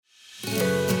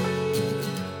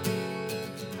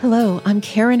Hello, I'm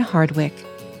Karen Hardwick,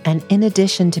 and in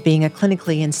addition to being a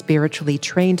clinically and spiritually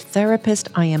trained therapist,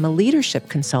 I am a leadership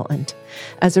consultant.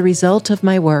 As a result of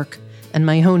my work and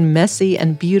my own messy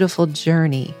and beautiful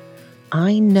journey,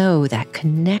 I know that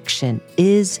connection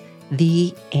is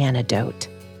the antidote.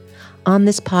 On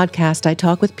this podcast, I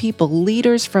talk with people,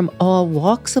 leaders from all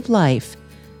walks of life,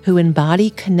 who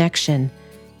embody connection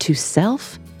to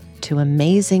self, to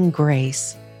amazing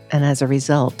grace, and as a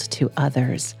result, to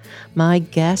others. My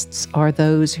guests are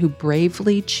those who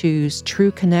bravely choose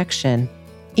true connection,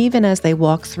 even as they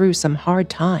walk through some hard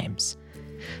times.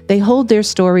 They hold their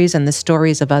stories and the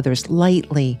stories of others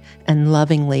lightly and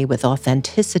lovingly with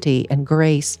authenticity and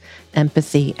grace,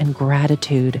 empathy and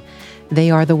gratitude. They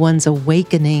are the ones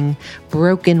awakening,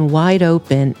 broken wide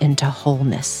open into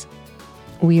wholeness.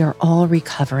 We are all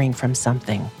recovering from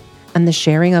something, and the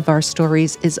sharing of our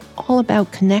stories is all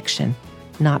about connection,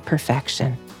 not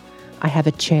perfection. I have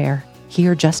a chair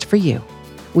here just for you.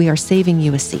 We are saving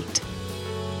you a seat.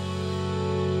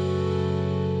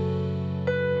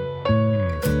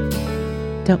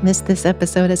 Don't miss this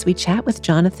episode as we chat with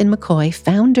Jonathan McCoy,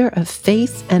 founder of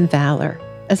Faith and Valor,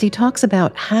 as he talks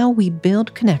about how we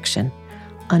build connection,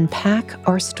 unpack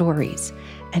our stories,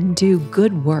 and do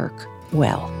good work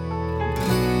well.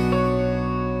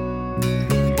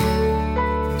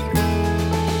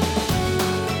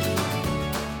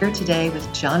 Here today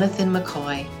with Jonathan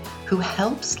McCoy, who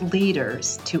helps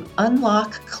leaders to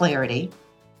unlock clarity,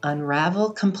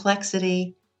 unravel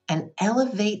complexity, and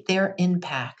elevate their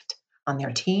impact on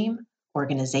their team,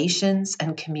 organizations,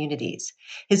 and communities.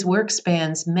 His work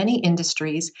spans many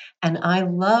industries, and I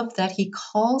love that he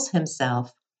calls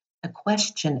himself a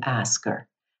question asker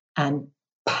and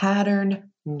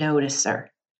pattern noticer,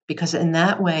 because in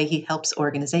that way he helps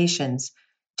organizations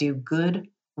do good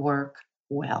work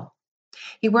well.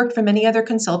 He worked for many other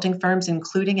consulting firms,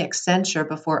 including Accenture,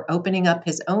 before opening up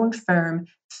his own firm,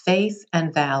 Faith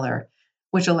and Valor,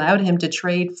 which allowed him to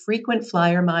trade frequent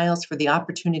flyer miles for the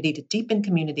opportunity to deepen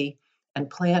community and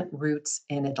plant roots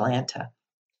in Atlanta.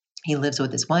 He lives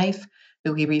with his wife,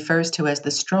 who he refers to as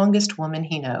the strongest woman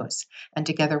he knows, and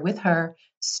together with her,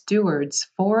 stewards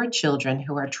 4 children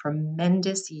who are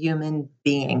tremendous human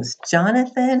beings.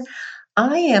 Jonathan,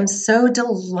 I am so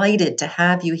delighted to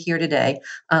have you here today.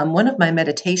 One of my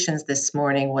meditations this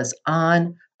morning was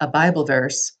on a Bible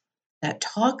verse that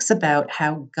talks about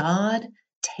how God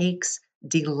takes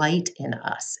delight in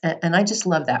us. And I just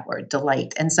love that word,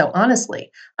 delight. And so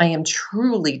honestly, I am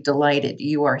truly delighted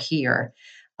you are here.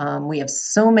 We have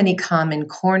so many common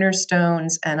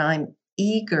cornerstones, and I'm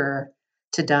eager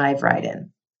to dive right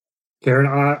in. Karen,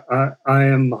 I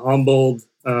am humbled.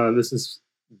 This has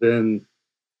been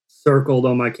circled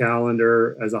on my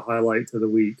calendar as a highlight to the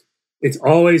week. It's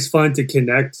always fun to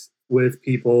connect with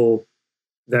people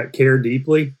that care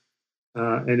deeply.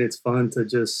 And it's fun to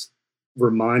just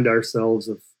remind ourselves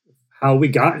of how we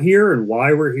got here and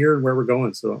why we're here and where we're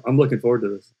going. So I'm looking forward to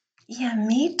this. Yeah,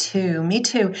 me too. Me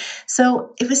too.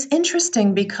 So it was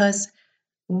interesting because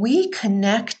we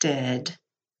connected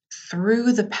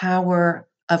through the power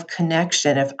of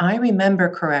connection. If I remember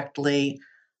correctly,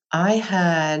 I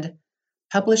had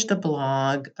published a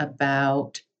blog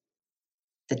about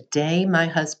the day my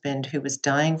husband, who was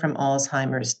dying from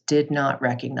Alzheimer's, did not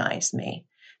recognize me.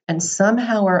 And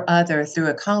somehow or other, through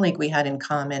a colleague we had in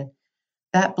common,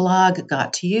 that blog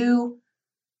got to you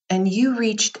and you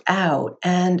reached out.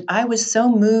 And I was so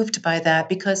moved by that,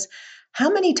 because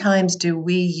how many times do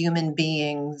we human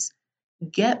beings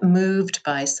get moved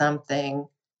by something,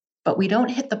 but we don't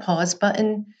hit the pause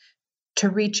button to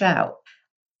reach out?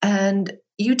 And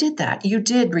you did that. You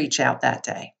did reach out that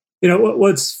day. You know,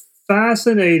 what's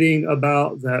fascinating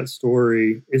about that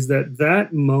story is that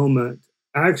moment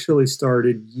actually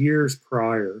started years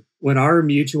prior, when our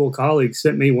mutual colleague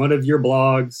sent me one of your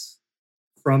blogs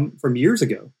from years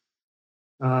ago.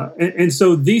 And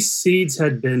so these seeds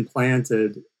had been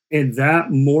planted. And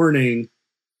that morning,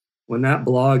 when that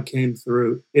blog came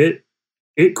through, it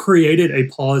created a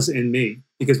pause in me.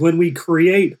 Because when we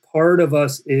create, part of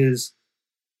us is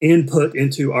input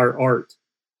into our art.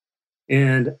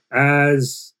 And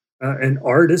as an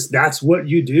artist, that's what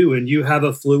you do. And you have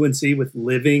a fluency with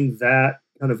living that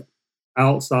kind of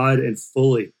outside and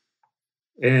fully.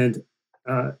 And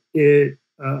it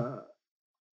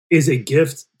is a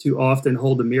gift to often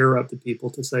hold the mirror up to people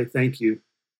to say, thank you.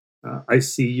 I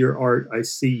see your art. I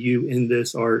see you in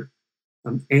this art.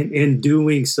 And in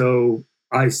doing so,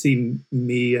 I see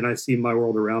me and I see my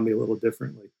world around me a little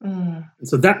differently. And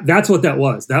so that's what that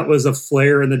was. That was a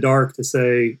flare in the dark to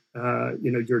say,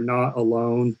 you're not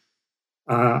alone.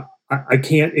 I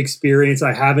haven't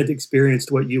experienced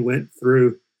what you went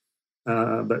through.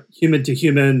 But human to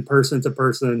human, person to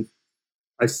person,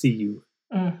 I see you.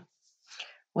 Mm.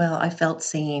 Well, I felt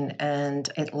seen, and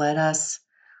it led us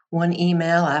one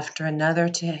email after another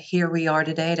to here we are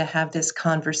today to have this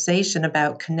conversation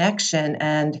about connection.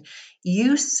 And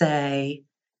you say,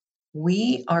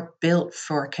 we are built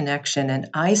for connection. And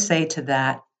I say to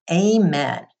that,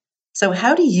 amen. So,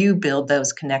 how do you build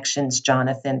those connections,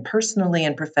 Jonathan, personally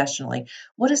and professionally?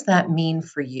 What does that mean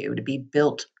for you to be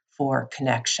built for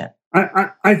connection?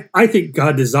 I think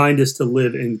God designed us to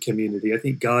live in community. I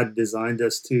think God designed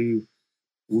us to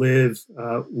live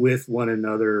with one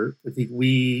another. I think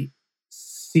we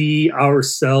see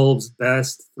ourselves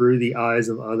best through the eyes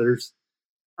of others.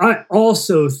 I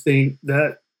also think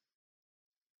that,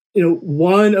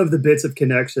 one of the bits of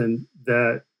connection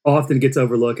that often gets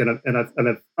overlooked, and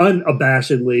I've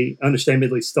unabashedly,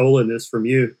 unashamedly stolen this from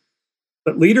you,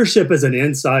 but leadership is an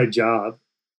inside job.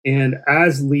 And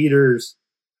as leaders,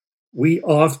 we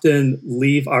often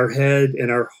leave our head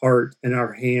and our heart and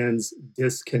our hands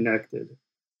disconnected.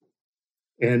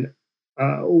 And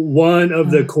one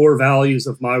of the core values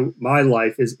of my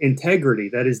life is integrity.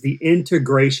 That is the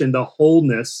integration, the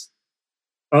wholeness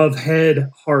of head,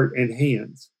 heart, and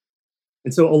hands.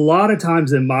 And so a lot of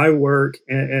times in my work,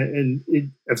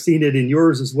 I've seen it in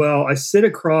yours as well, I sit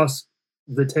across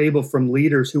the table from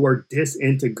leaders who are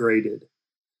disintegrated.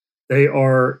 They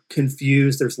are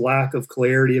confused. There's lack of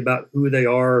clarity about who they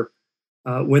are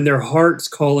when their heart's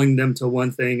calling them to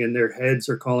one thing and their heads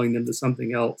are calling them to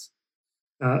something else.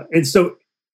 And so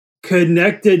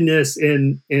connectedness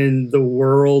in the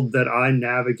world that I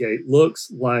navigate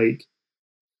looks like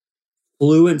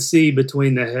fluency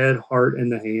between the head, heart,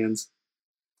 and the hands.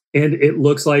 And it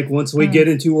looks like once we get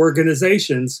into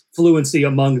organizations, fluency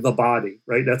among the body,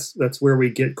 right? That's where we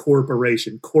get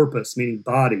corporation, corpus, meaning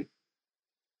body.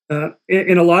 And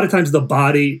a lot of times the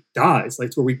body dies.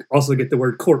 That's where we also get the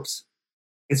word corpse.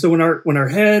 And so when our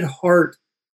head, heart,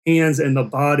 hands, and the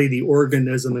body, the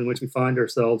organism in which we find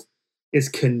ourselves, is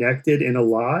connected and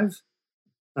alive,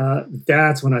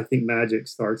 that's when I think magic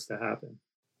starts to happen.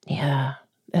 Yeah,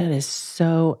 that is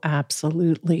so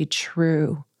absolutely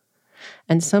true.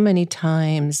 And so many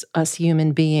times, us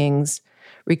human beings,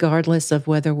 regardless of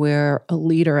whether we're a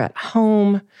leader at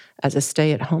home, as a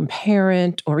stay-at-home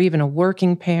parent, or even a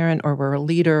working parent, or we're a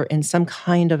leader in some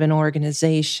kind of an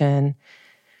organization,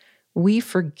 we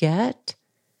forget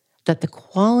that the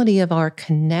quality of our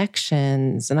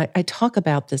connections, and I talk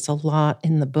about this a lot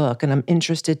in the book, and I'm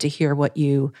interested to hear what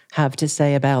you have to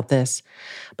say about this,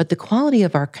 but the quality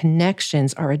of our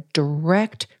connections are a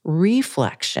direct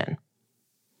reflection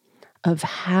of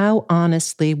how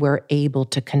honestly we're able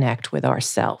to connect with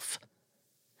ourselves.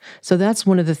 So that's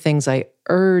one of the things I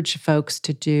urge folks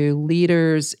to do,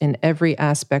 leaders in every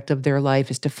aspect of their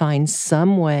life, is to find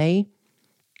some way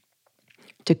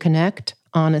to connect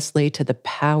honestly to the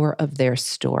power of their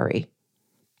story.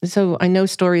 So I know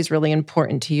story is really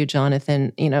important to you,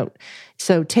 Jonathan.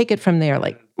 So take it from there.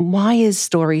 Like, why is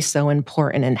story so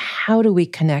important, and how do we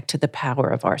connect to the power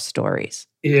of our stories?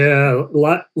 Yeah,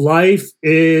 life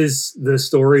is the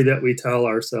story that we tell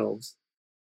ourselves,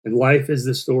 and life is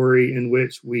the story in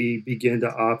which we begin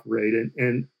to operate.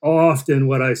 And often,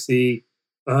 what I see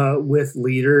with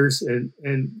leaders,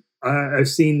 and I've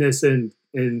seen this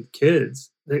in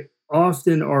kids, they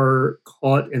often are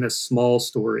caught in a small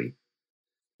story.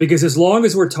 Because as long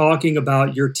as we're talking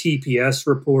about your TPS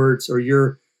reports or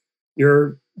your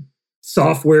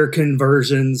software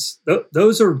conversions,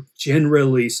 those are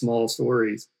generally small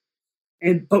stories.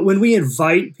 But when we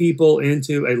invite people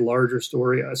into a larger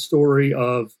story, a story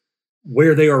of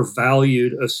where they are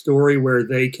valued, a story where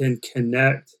they can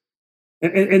connect,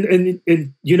 and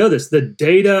you know this, the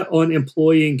data on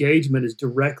employee engagement is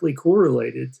directly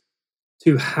correlated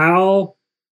to how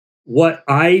what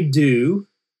I do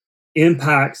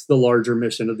impacts the larger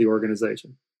mission of the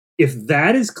organization. If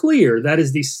that is clear, that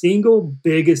is the single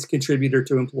biggest contributor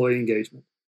to employee engagement.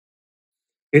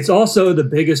 It's also the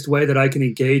biggest way that I can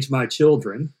engage my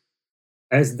children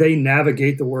as they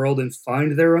navigate the world and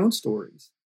find their own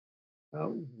stories.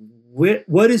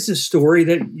 What is the story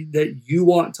that you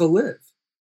want to live?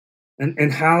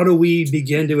 And how do we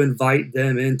begin to invite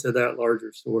them into that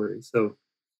larger story? So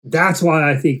that's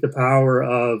why I think the power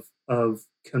of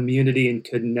community and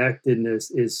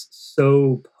connectedness is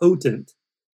so potent.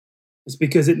 It's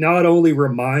because it not only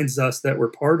reminds us that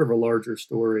we're part of a larger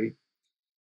story,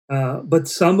 but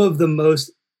some of the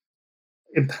most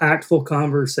impactful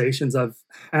conversations I've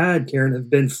had, Karen, have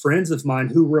been friends of mine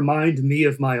who remind me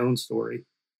of my own story,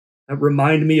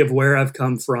 remind me of where I've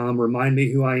come from, remind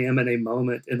me who I am in a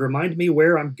moment, and remind me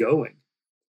where I'm going.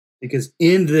 Because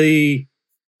in the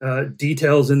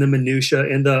details and the minutia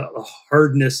and the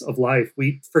hardness of life.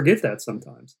 We forget that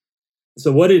sometimes.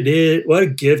 So what a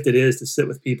gift it is to sit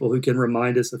with people who can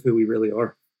remind us of who we really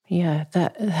are. Yeah,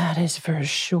 that is for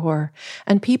sure.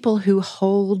 And people who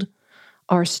hold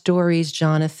our stories,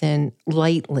 Jonathan,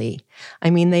 lightly. I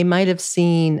mean, they might have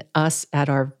seen us at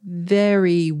our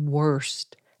very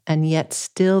worst, and yet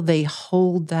still they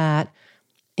hold that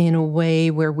in a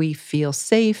way where we feel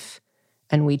safe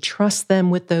and we trust them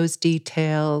with those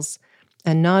details.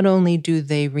 And not only do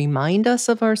they remind us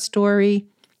of our story,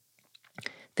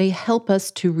 they help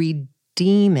us to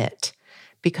redeem it.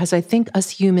 Because I think us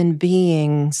human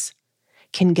beings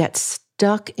can get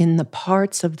stuck in the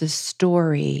parts of the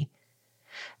story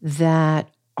that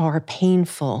are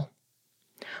painful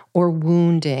or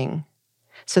wounding,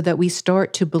 so that we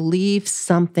start to believe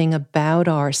something about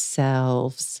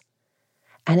ourselves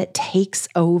and it takes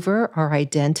over our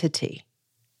identity.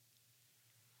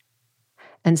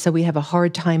 And so we have a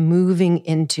hard time moving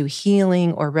into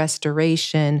healing or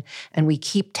restoration, and we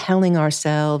keep telling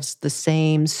ourselves the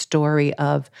same story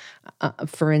of,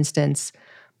 for instance,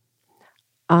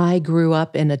 I grew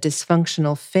up in a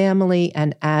dysfunctional family,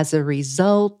 and as a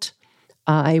result,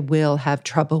 I will have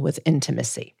trouble with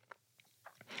intimacy.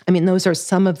 I mean, those are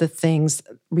some of the things,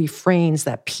 refrains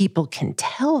that people can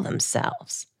tell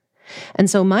themselves. And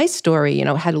so my story,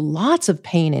 had lots of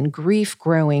pain and grief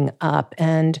growing up,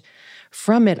 and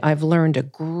from it, I've learned a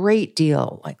great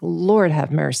deal, like, Lord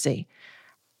have mercy.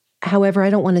 However, I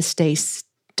don't want to stay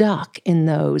stuck in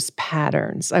those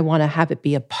patterns. I want to have it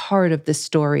be a part of the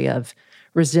story of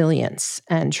resilience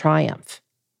and triumph.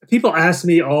 People ask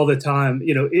me all the time,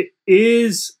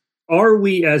 are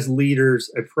we as leaders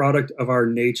a product of our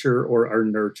nature or our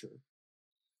nurture?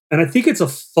 And I think it's a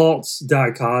false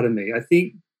dichotomy. I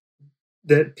think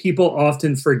that people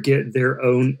often forget their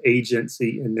own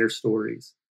agency in their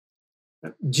stories.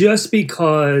 Just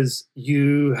because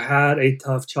you had a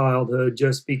tough childhood,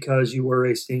 just because you were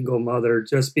a single mother,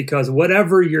 just because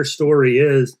whatever your story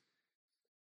is,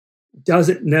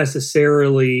 doesn't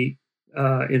necessarily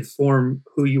inform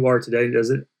who you are today,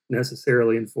 doesn't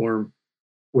necessarily inform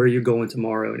where you're going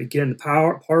tomorrow. And again,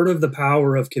 part of the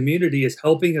power of community is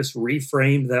helping us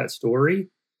reframe that story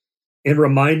and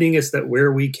reminding us that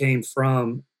where we came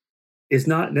from is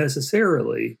not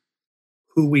necessarily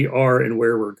who we are and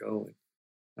where we're going.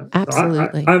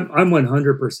 Absolutely. So I'm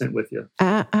 100% with you.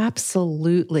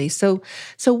 Absolutely. So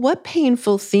what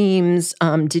painful themes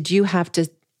did you have to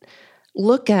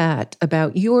look at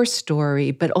about your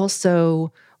story, but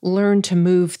also learn to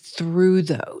move through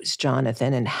those,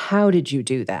 Jonathan? And how did you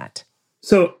do that?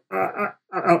 So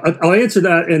I'll answer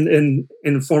that in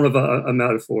the form of a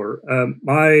metaphor.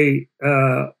 My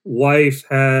wife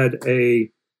had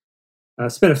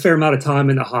spent a fair amount of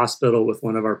time in the hospital with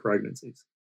one of our pregnancies.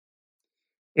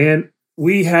 And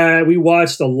we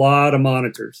watched a lot of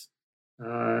monitors.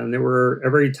 And there were,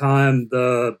 every time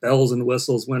the bells and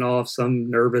whistles went off, some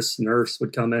nervous nurse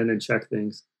would come in and check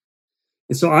things.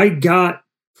 And so I got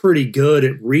pretty good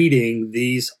at reading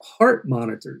these heart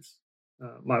monitors.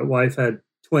 My wife had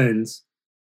twins.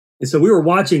 And so we were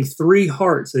watching 3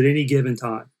 hearts at any given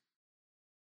time.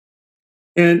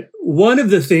 And one of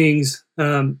the things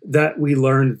that we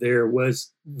learned there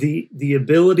was the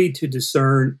ability to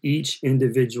discern each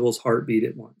individual's heartbeat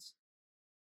at once.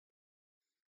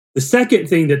 The second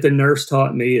thing that the nurse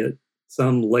taught me at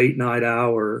some late night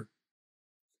hour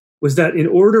was that in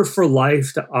order for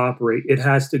life to operate, it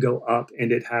has to go up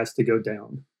and it has to go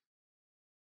down.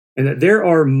 And that there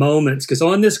are moments, because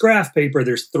on this graph paper,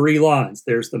 there's 3 lines.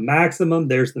 There's the maximum,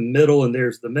 there's the middle, and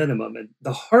there's the minimum. And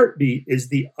the heartbeat is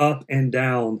the up and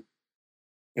down.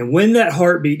 And when that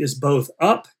heartbeat is both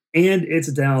up and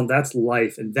it's down, that's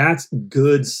life. And that's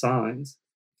good signs.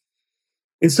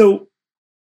 And so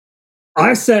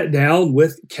I sat down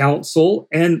with counsel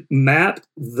and mapped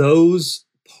those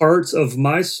parts of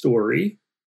my story,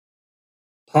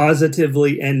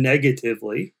 positively and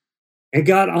negatively, and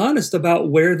got honest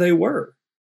about where they were.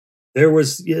 There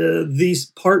was these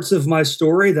parts of my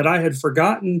story that I had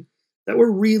forgotten that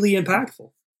were really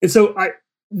impactful. And so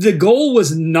the goal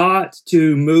was not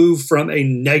to move from a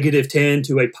 -10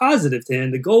 to a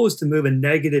 +10. The goal was to move a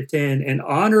 -10 and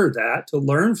honor that, to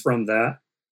learn from that,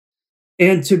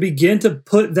 and to begin to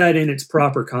put that in its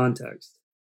proper context.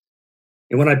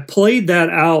 And when I played that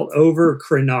out over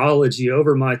chronology,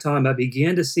 over my time, I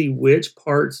began to see which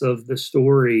parts of the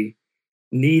story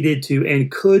needed to and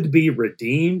could be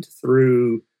redeemed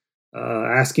through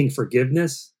asking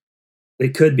forgiveness. They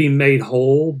could be made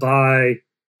whole by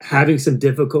having some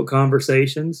difficult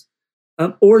conversations,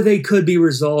 or they could be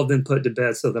resolved and put to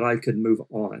bed so that I could move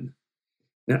on.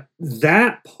 Now,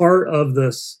 that part of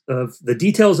the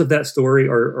details of that story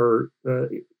are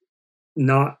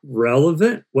not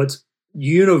relevant. What's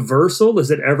universal is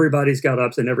that everybody's got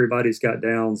ups and everybody's got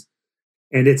downs,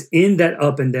 and it's in that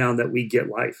up and down that we get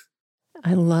life.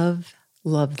 I love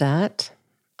that.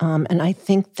 And I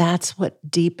think that's what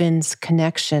deepens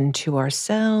connection to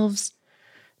ourselves,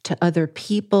 to other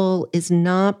people, is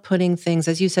not putting things,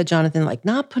 as you said, Jonathan, like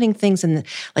not putting things in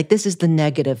like this is the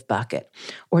negative bucket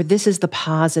or this is the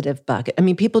positive bucket. I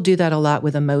mean, people do that a lot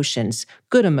with emotions,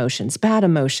 good emotions, bad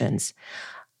emotions.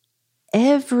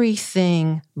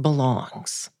 Everything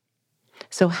belongs.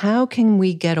 So how can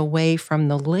we get away from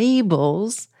the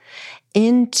labels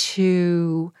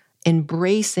into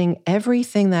embracing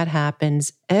everything that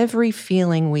happens, every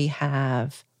feeling we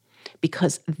have,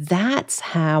 because that's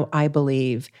how I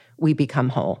believe we become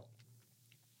whole.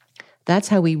 That's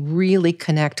how we really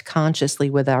connect consciously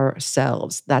with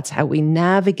ourselves. That's how we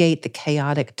navigate the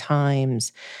chaotic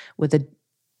times with a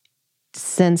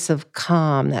sense of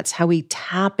calm. That's how we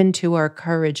tap into our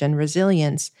courage and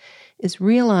resilience, is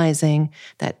realizing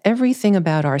that everything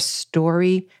about our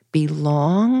story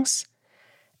belongs.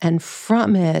 And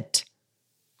from it,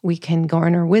 we can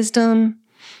garner wisdom,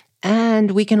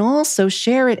 and we can also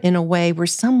share it in a way where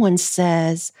someone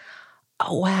says,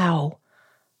 oh, wow,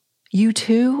 you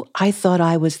too? I thought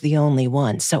I was the only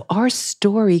one. So our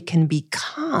story can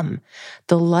become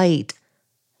the light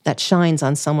that shines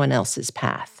on someone else's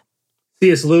path.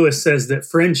 C.S. Lewis says that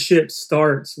friendship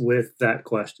starts with that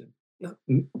question.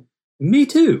 Me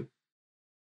too.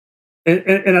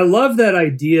 And I love that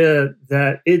idea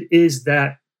that it is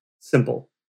that simple.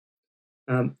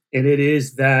 And it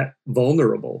is that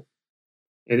vulnerable.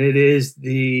 And it is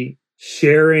the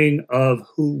sharing of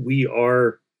who we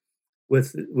are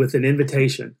with an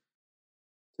invitation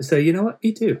to say, you know what,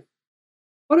 me too.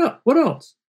 What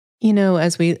else? You know,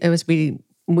 as we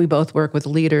both work with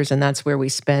leaders, and that's where we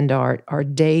spend our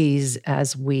days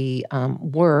as we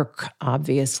work,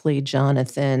 obviously,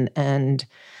 Jonathan. And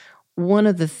one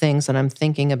of the things that I'm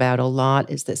thinking about a lot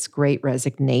is this great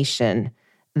resignation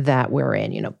that we're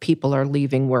in. You know, people are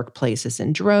leaving workplaces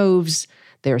in droves.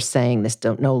 They're saying this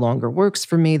no longer works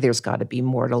for me. There's got to be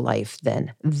more to life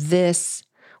than this,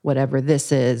 whatever this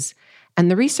is.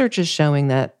 And the research is showing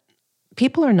that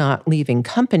people are not leaving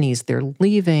companies. They're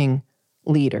leaving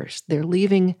leaders. They're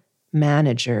leaving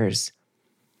managers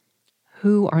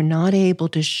who are not able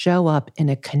to show up in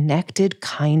a connected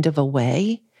kind of a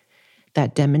way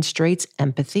that demonstrates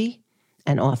empathy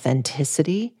and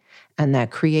authenticity, and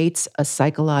that creates a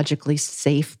psychologically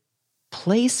safe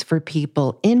place for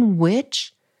people in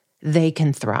which they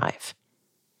can thrive.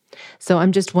 So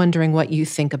I'm just wondering what you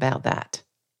think about that.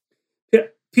 Yeah,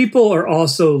 people are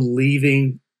also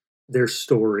leaving their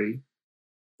story.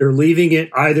 They're leaving it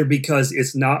either because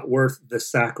it's not worth the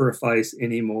sacrifice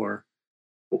anymore,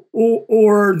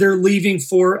 or they're leaving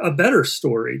for a better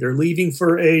story. They're leaving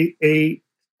for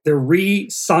they're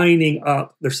re-signing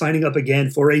up. They're signing up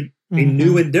again for a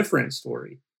new and different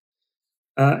story.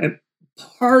 And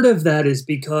part of that is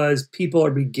because people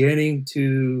are beginning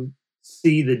to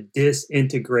see the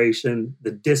disintegration,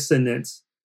 the dissonance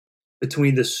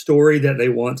between the story that they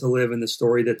want to live and the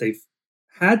story that they've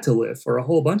had to live for a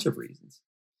whole bunch of reasons.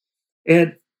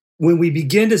 And when we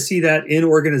begin to see that in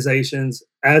organizations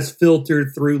as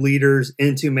filtered through leaders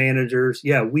into managers,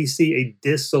 we see a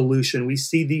dissolution. We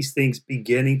see these things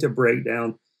beginning to break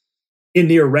down in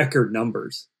near record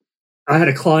numbers. I had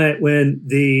a client when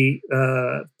the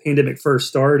pandemic first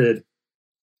started.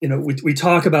 You know, we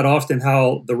talk about often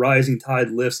how the rising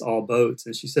tide lifts all boats.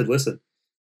 And she said, listen,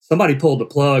 somebody pulled the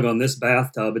plug on this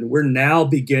bathtub, and we're now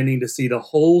beginning to see the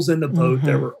holes in the boat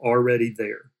that were already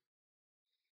there.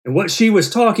 And what she was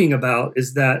talking about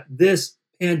is that this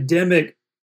pandemic,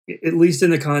 at least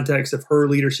in the context of her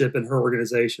leadership and her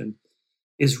organization,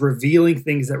 is revealing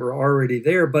things that were already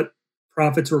there, but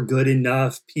profits were good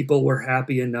enough, people were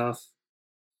happy enough.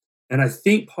 And I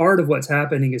think part of what's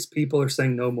happening is people are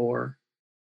saying no more.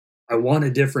 I want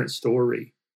a different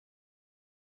story.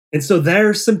 And so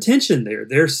there's some tension there.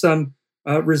 There's some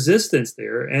resistance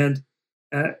there. And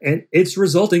it's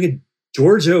resulting in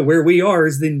Georgia, where we are,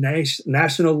 is the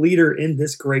national leader in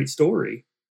this great story,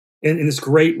 in this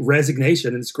great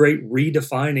resignation, and this great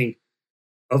redefining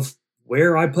of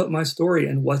where I put my story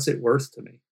and what's it worth to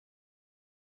me.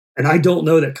 And I don't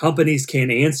know that companies can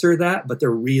answer that, but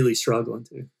they're really struggling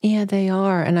to. Yeah, they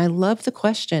are. And I love the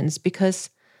questions, because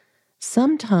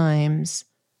sometimes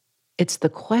it's the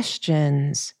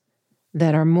questions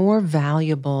that are more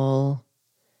valuable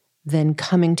than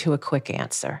coming to a quick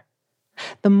answer.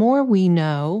 The more we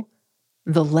know,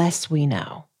 the less we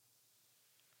know.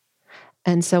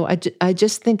 And so I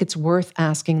just think it's worth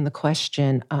asking the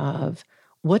question of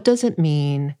what does it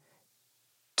mean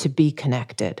to be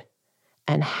connected?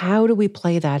 And how do we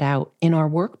play that out in our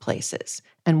workplaces?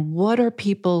 And what are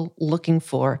people looking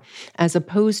for as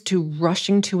opposed to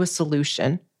rushing to a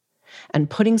solution and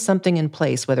putting something in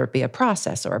place, whether it be a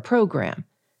process or a program,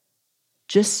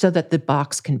 just so that the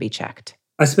box can be checked?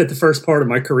 I spent the first part of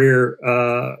my career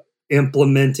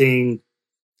implementing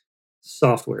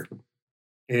software.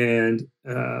 And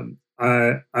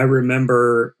I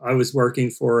remember I was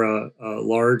working for a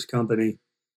large company.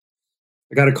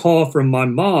 I got a call from my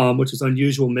mom, which is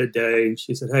unusual midday. And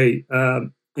she said, hey,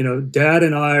 Dad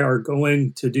and I are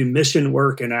going to do mission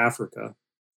work in Africa.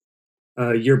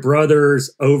 Your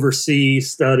brother's overseas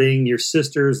studying, your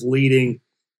sister's leading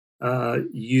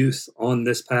youth on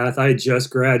this path. I had just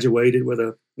graduated with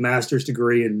a master's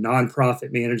degree in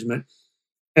nonprofit management.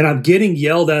 And I'm getting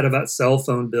yelled at about cell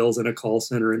phone bills in a call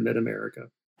center in mid-America.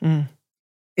 Mm.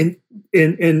 And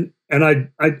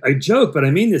I joke, but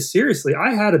I mean this seriously.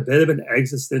 I had a bit of an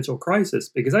existential crisis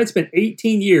because I'd spent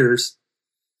 18 years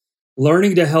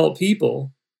learning to help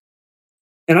people.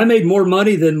 And I made more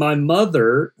money than my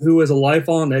mother, who was a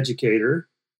lifelong educator.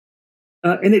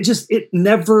 And it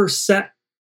never sat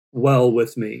well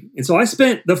with me. And so I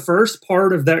spent the first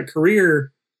part of that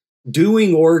career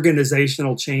doing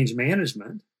organizational change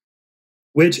management,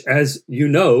 which, as you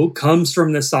know, comes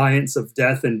from the science of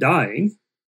death and dying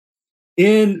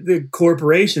in the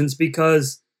corporations,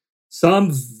 because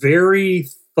some very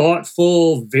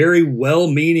thoughtful, very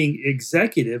well-meaning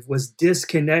executive was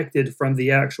disconnected from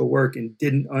the actual work and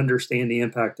didn't understand the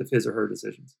impact of his or her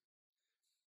decisions.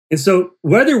 And so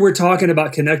whether we're talking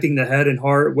about connecting the head and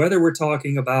heart, whether we're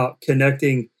talking about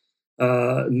connecting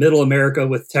Middle America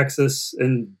with Texas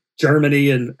and Germany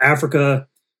and Africa,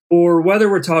 or whether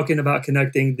we're talking about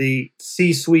connecting the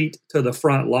C-suite to the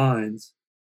front lines,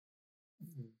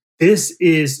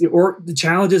 the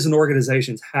challenges in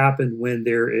organizations happen when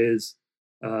there is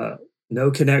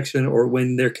no connection, or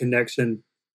when their connection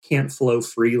can't flow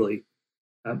freely.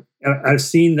 I've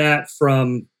seen that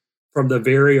from the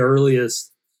very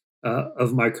earliest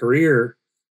of my career,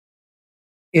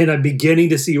 and I'm beginning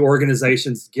to see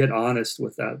organizations get honest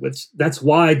with that. That's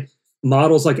why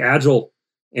models like Agile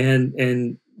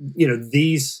and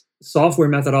these software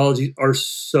methodologies are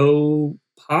so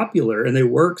popular and they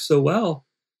work so well.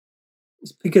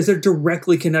 It's because they're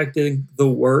directly connecting the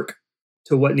work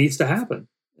to what needs to happen.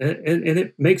 And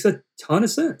it makes a ton of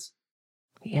sense.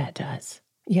 Yeah, it does.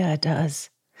 Yeah, it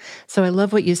does. So I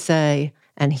love what you say.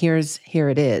 And here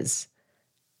it is.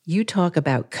 You talk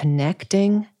about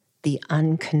connecting the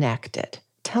unconnected.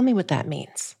 Tell me what that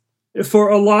means. For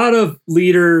a lot of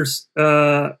leaders,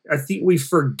 I think we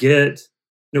forget,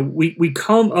 we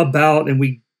come about and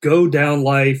we go down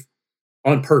life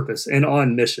on purpose and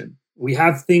on mission. We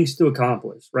have things to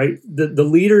accomplish, right? The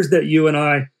leaders that you and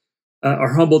I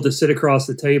are humbled to sit across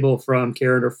the table from,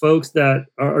 Karen, are folks that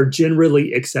are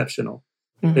generally exceptional.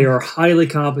 Mm-hmm. They are highly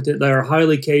competent. They are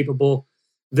highly capable.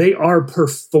 They are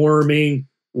performing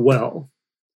well.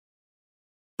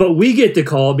 But we get the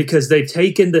call because they've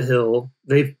taken the hill,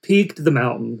 they've peaked the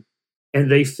mountain, and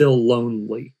they feel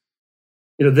lonely.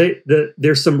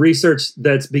 There's some research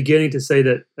that's beginning to say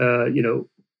that,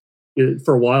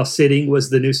 for a while, sitting was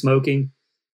the new smoking.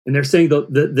 And they're saying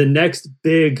the next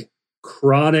big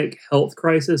chronic health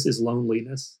crisis is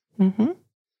loneliness. Mm-hmm.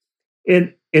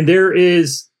 And there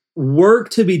is work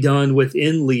to be done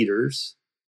within leaders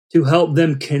to help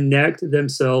them connect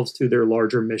themselves to their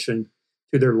larger mission,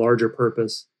 to their larger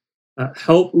purpose.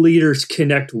 Help leaders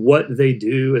connect what they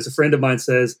do. As a friend of mine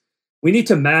says, we need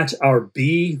to match our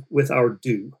be with our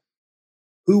do.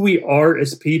 Who we are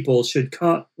as people should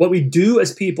come, what we do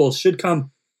as people should come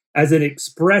as an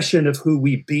expression of who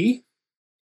we be.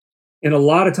 And a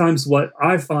lot of times what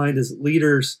I find is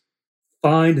leaders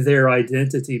find their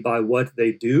identity by what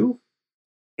they do.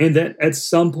 And that at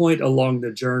some point along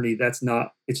the journey, it's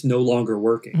no longer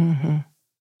working. Mm-hmm.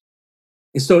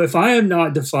 And so if I am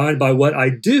not defined by what I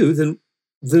do,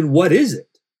 then what is it?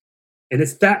 And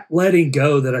it's that letting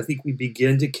go that I think we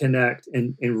begin to connect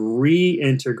and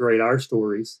reintegrate our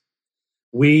stories.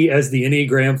 We, as the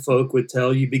Enneagram folk would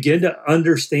tell you, begin to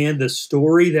understand the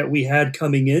story that we had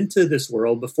coming into this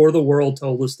world before the world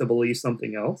told us to believe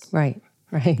something else. Right.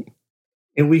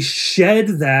 And we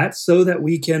shed that so that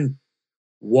we can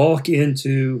walk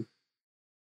into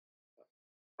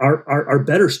our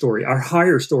better story, our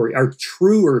higher story, our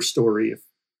truer story,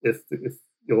 if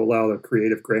you'll allow the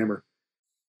creative grammar.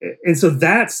 And so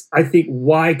that's, I think,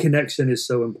 why connection is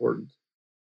so important.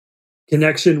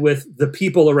 Connection with the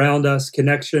people around us,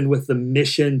 connection with the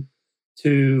mission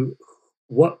to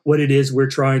what it is we're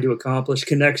trying to accomplish,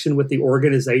 connection with the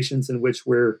organizations in which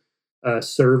we're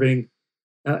serving,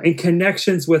 and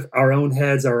connections with our own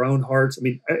heads, our own hearts. I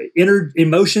mean,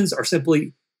 emotions are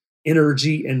simply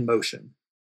energy in motion.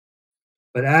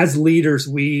 But as leaders,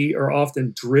 we are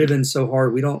often driven so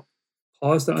hard, we don't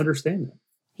pause to understand that.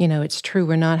 You know, it's true.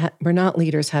 We're not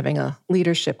leaders having a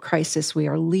leadership crisis. We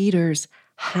are leaders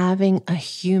having a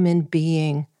human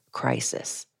being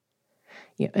crisis.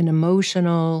 An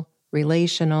emotional,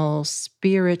 relational,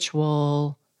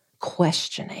 spiritual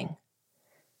questioning.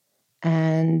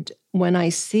 And when I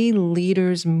see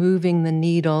leaders moving the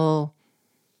needle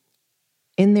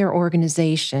in their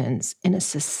organizations in a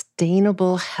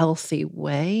sustainable, healthy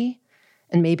way,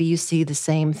 and maybe you see the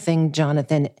same thing,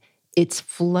 Jonathan, it's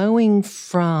flowing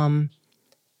from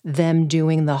them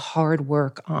doing the hard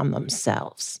work on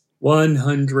themselves.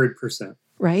 100%.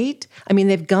 Right? I mean,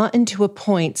 they've gotten to a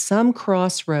point, some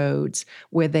crossroads,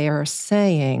 where they are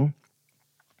saying,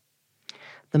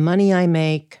 the money I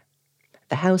make,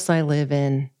 the house I live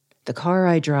in, the car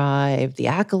I drive, the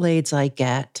accolades I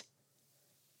get,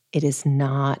 it is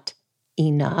not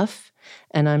enough.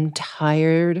 And I'm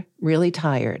tired, really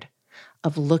tired,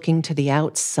 of looking to the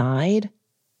outside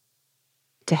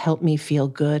to help me feel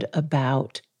good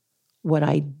about what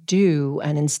I do.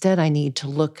 And instead, I need to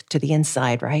look to the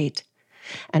inside, right?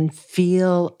 And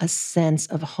feel a sense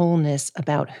of wholeness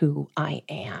about who I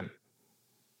am.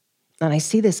 And I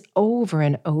see this over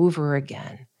and over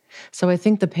again. So I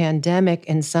think the pandemic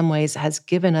in some ways has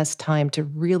given us time to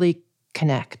really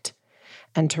connect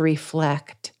and to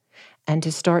reflect and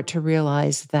to start to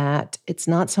realize that it's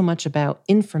not so much about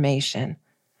information,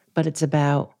 but it's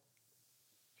about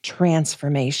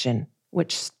transformation,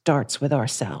 which starts with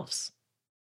ourselves.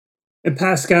 And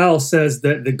Pascal says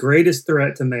that the greatest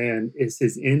threat to man is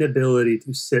his inability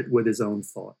to sit with his own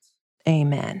thoughts.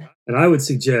 Amen. And I would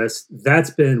suggest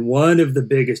that's been one of the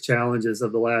biggest challenges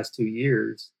of the last 2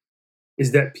 years,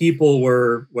 is that people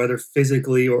were, whether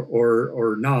physically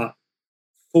or not,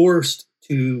 forced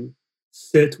to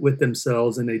sit with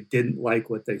themselves, and they didn't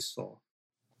like what they saw.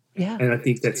 Yeah. And I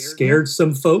think that scared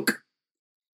some folk.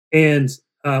 And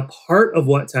part of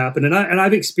what's happened, and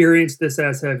I've experienced this,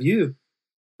 as have you,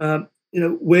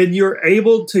 when you're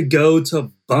able to go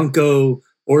to Bunko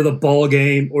or the ball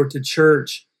game or to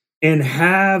church and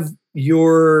have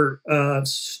your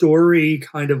story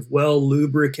kind of well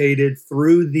lubricated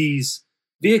through these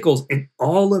vehicles, and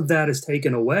all of that is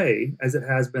taken away, as it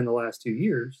has been the last 2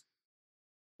 years,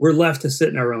 we're left to sit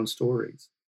in our own stories.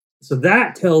 So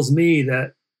that tells me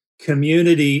that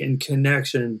community and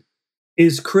connection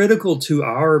is critical to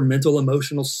our mental,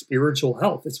 emotional, spiritual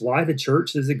health. It's why the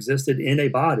church has existed in a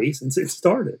body since it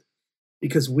started,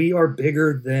 because we are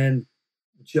bigger than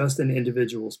just an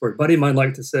individual sport. A buddy of mine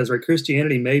like to says, right,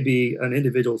 Christianity may be an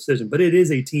individual decision, but it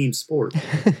is a team sport.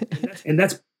 And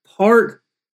that's part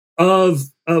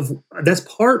of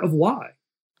why.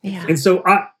 Yeah. And so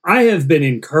I have been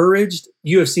encouraged.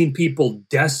 You have seen people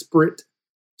desperate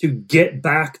to get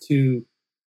back to,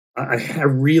 I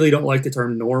really don't like the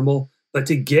term normal, but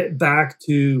to get back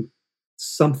to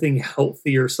something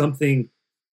healthier, something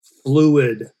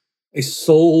fluid, a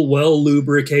soul well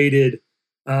lubricated,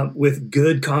 with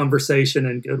good conversation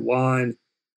and good wine.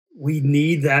 We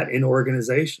need that in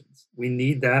organizations. We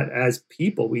need that as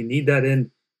people. We need that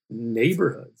in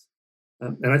neighborhoods.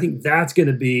 And I think that's going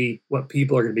to be what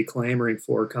people are going to be clamoring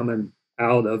for coming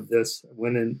out of this,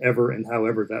 whenever and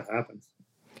however that happens.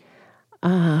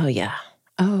 Oh, yeah.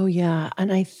 Oh, yeah.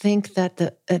 And I think that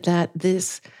that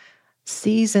this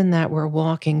season that we're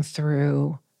walking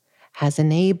through has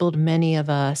enabled many of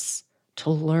us to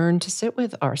learn to sit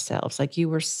with ourselves. Like you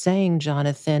were saying,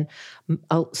 Jonathan,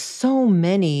 so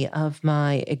many of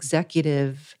my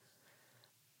executive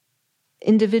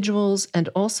individuals and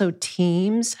also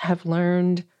teams have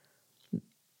learned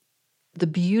the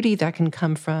beauty that can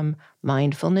come from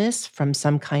mindfulness, from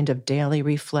some kind of daily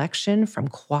reflection, from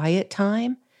quiet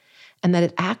time, and that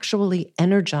it actually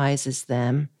energizes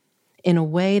them in a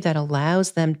way that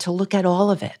allows them to look at all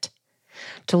of it,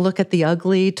 to look at the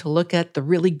ugly, to look at the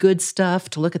really good stuff,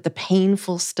 to look at the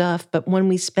painful stuff. But when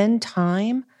we spend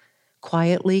time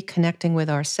quietly connecting with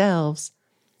ourselves,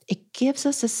 it gives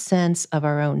us a sense of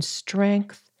our own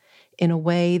strength in a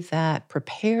way that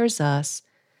prepares us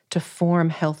to form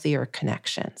healthier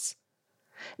connections.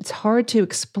 It's hard to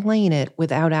explain it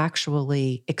without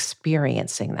actually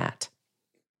experiencing that.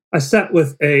 I sat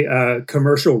with a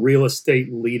commercial real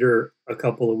estate leader a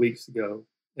couple of weeks ago,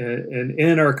 and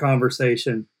in our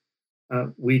conversation,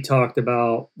 we talked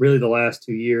about really the last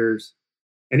 2 years.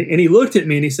 And he looked at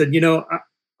me and he said,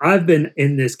 I've been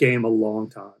in this game a long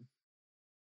time.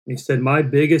 He said, my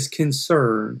biggest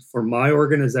concern for my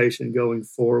organization going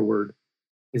forward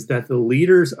is that the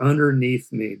leaders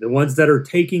underneath me, the ones that are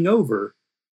taking over,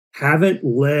 haven't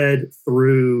led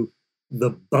through the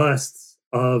busts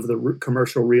of the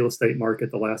commercial real estate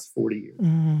market the last 40 years.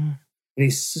 And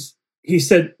he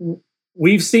said,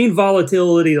 we've seen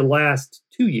volatility the last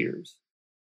 2 years.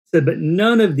 He said, but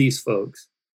none of these folks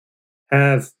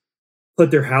have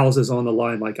put their houses on the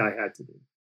line like I had to do.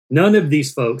 None of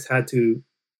these folks had to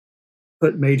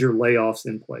put major layoffs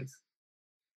in place.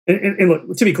 And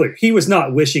look, to be clear, he was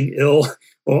not wishing ill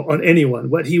on anyone.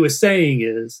 What he was saying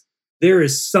is there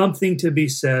is something to be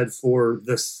said for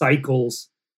the cycles.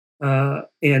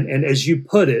 And as you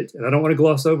put it, and I don't want to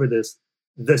gloss over this,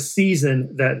 the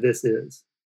season that this is.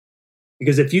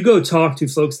 Because if you go talk to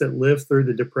folks that lived through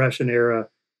the Depression era,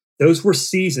 those were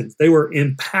seasons. They were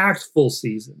impactful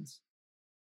seasons.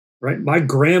 Right. My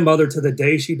grandmother, to the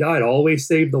day she died, always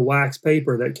saved the wax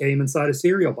paper that came inside a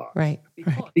cereal box. Right.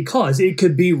 Because it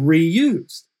could be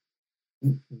reused.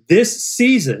 This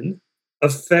season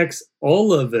affects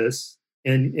all of us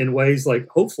in ways like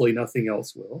hopefully nothing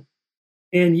else will.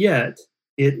 And yet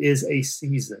it is a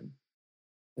season.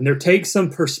 And there takes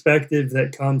some perspective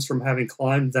that comes from having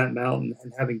climbed that mountain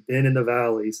and having been in the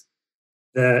valleys,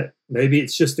 that maybe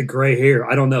it's just a gray hair.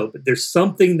 I don't know. But there's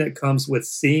something that comes with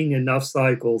seeing enough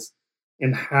cycles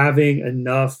and having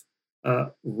enough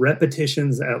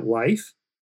repetitions at life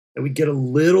that we get a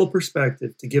little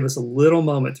perspective to give us a little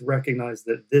moment to recognize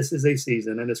that this is a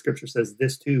season. And the scripture says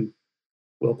this too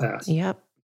will pass. Yep.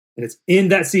 And it's in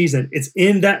that season. It's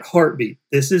in that heartbeat.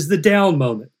 This is the down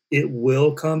moment. It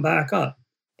will come back up.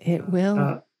 It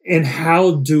will. And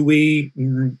how do we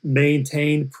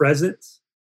maintain presence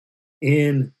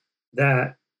in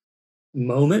that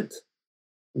moment,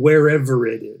 wherever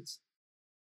it is?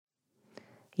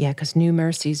 Yeah, because new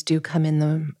mercies do come in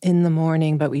the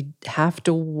morning, but we have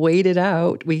to wait it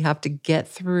out. We have to get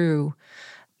through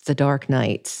the dark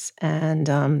nights. And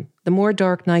the more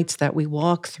dark nights that we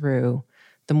walk through,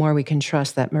 the more we can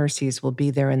trust that mercies will be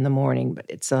there in the morning. But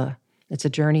it's a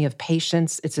journey of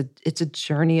patience. It's a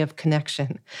journey of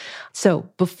connection. So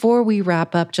before we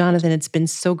wrap up, Jonathan, it's been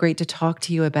so great to talk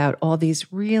to you about all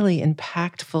these really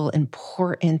impactful,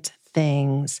 important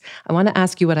things. I want to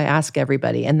ask you what I ask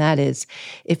everybody, and that is,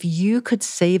 if you could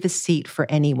save a seat for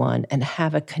anyone and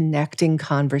have a connecting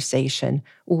conversation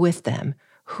with them,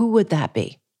 who would that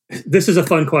be? This is a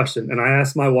fun question. And I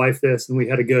asked my wife this, and we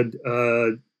had a good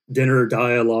dinner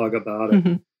dialogue about it.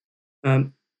 Mm-hmm.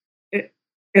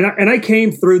 And I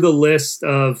came through the list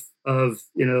of dead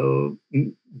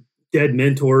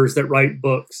mentors that write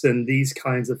books and these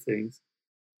kinds of things.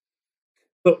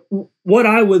 But what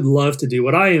I would love to do,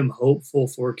 what I am hopeful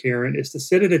for, Karen, is to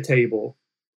sit at a table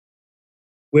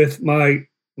with my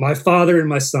father and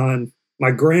my son, my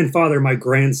grandfather, my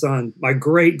grandson, my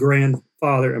great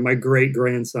grandfather, and my great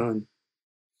grandson,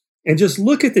 and just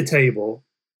look at the table.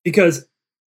 Because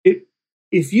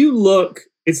if you look,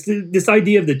 it's this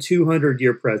idea of the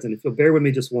 200-year present. If you'll bear with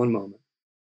me just one moment.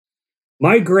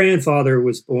 My grandfather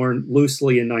was born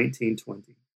loosely in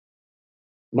 1920.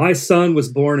 My son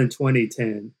was born in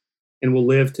 2010 and will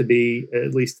live to be,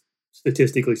 at least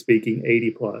statistically speaking,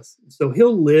 80 plus. So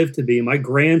he'll live to be, my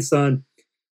grandson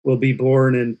will be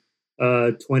born in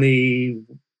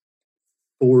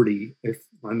 2040, if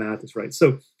my math is right.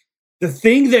 So the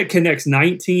thing that connects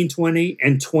 1920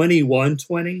 and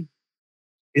 2120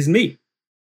 is me.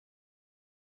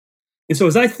 And so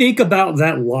as I think about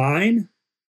that line,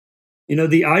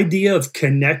 the idea of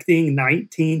connecting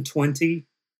 1920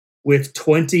 with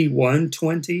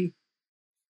 2120,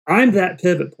 I'm that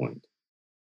pivot point.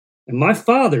 And my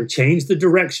father changed the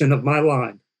direction of my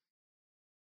line.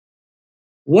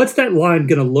 What's that line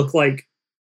going to look like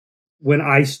when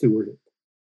I steward it?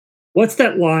 What's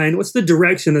that line? What's the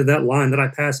direction of that line that I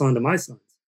pass on to my sons?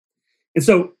 And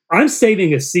so I'm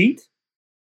saving a seat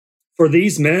for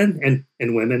these men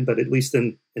and women, but at least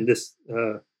in this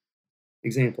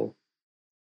example,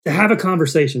 to have a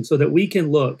conversation so that we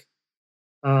can look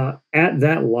at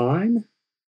that line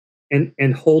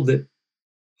and hold it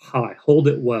high, hold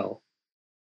it well.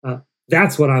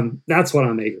 That's what I'm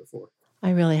eager for. I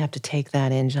really have to take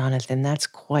that in, Jonathan. That's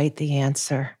quite the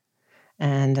answer.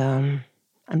 And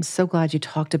I'm so glad you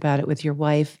talked about it with your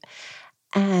wife.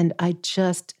 And I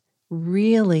just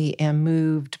really am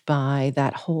moved by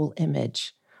that whole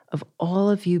image of all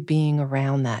of you being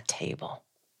around that table.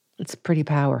 It's pretty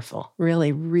powerful,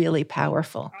 really, really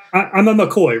powerful. I'm a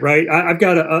McCoy, right? I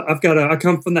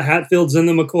come from the Hatfields and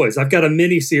the McCoys. I've got a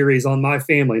mini series on my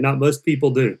family. Not most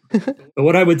people do. But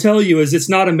what I would tell you is it's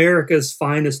not America's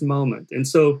finest moment. And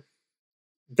so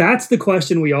that's the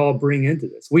question we all bring into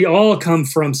this. We all come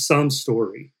from some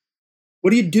story.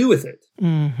 What do you do with it?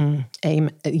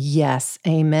 Amen. Yes.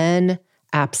 Amen.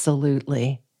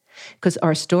 Absolutely. Because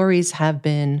our stories have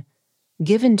been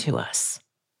given to us.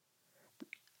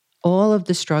 All of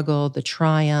the struggle, the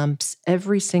triumphs,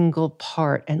 every single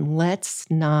part, and let's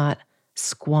not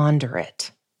squander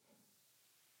it.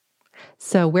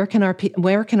 So where can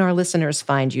our listeners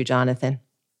find you, Jonathan?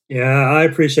 Yeah, I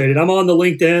appreciate it. I'm on the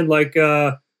LinkedIn, like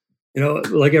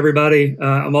everybody.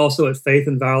 I'm also at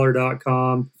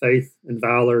faithandvalor.com,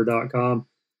 faithandvalor.com.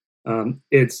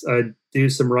 I do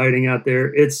some writing out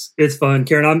there. It's fun,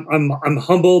 Karen. I'm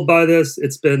humbled by this.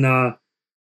 It's been an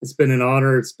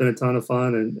honor. It's been a ton of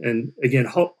fun, and again,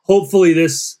 hopefully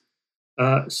this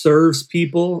serves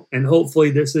people, and hopefully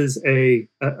this is a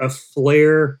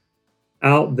flare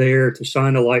out there to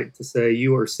shine a light to say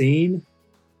you are seen,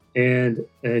 and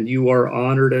you are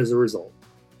honored as a result.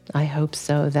 I hope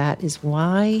so. That is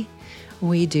why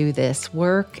we do this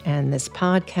work and this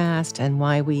podcast and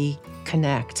why we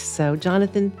connect. So,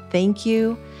 Jonathan, thank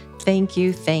you. Thank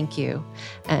you. Thank you.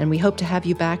 And we hope to have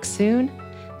you back soon.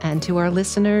 And to our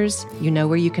listeners, you know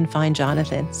where you can find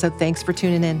Jonathan. So thanks for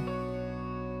tuning in.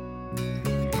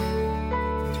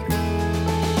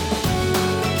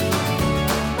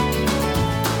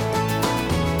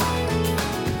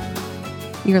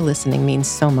 Your listening means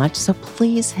so much, so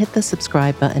please hit the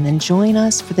subscribe button and join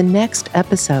us for the next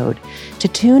episode. To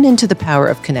tune into the power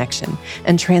of connection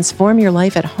and transform your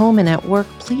life at home and at work,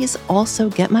 please also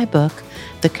get my book,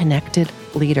 The Connected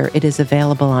Leader. It is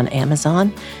available on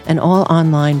Amazon and all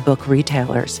online book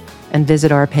retailers. And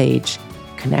visit our page,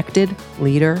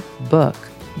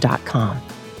 connectedleaderbook.com.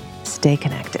 Stay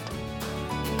connected.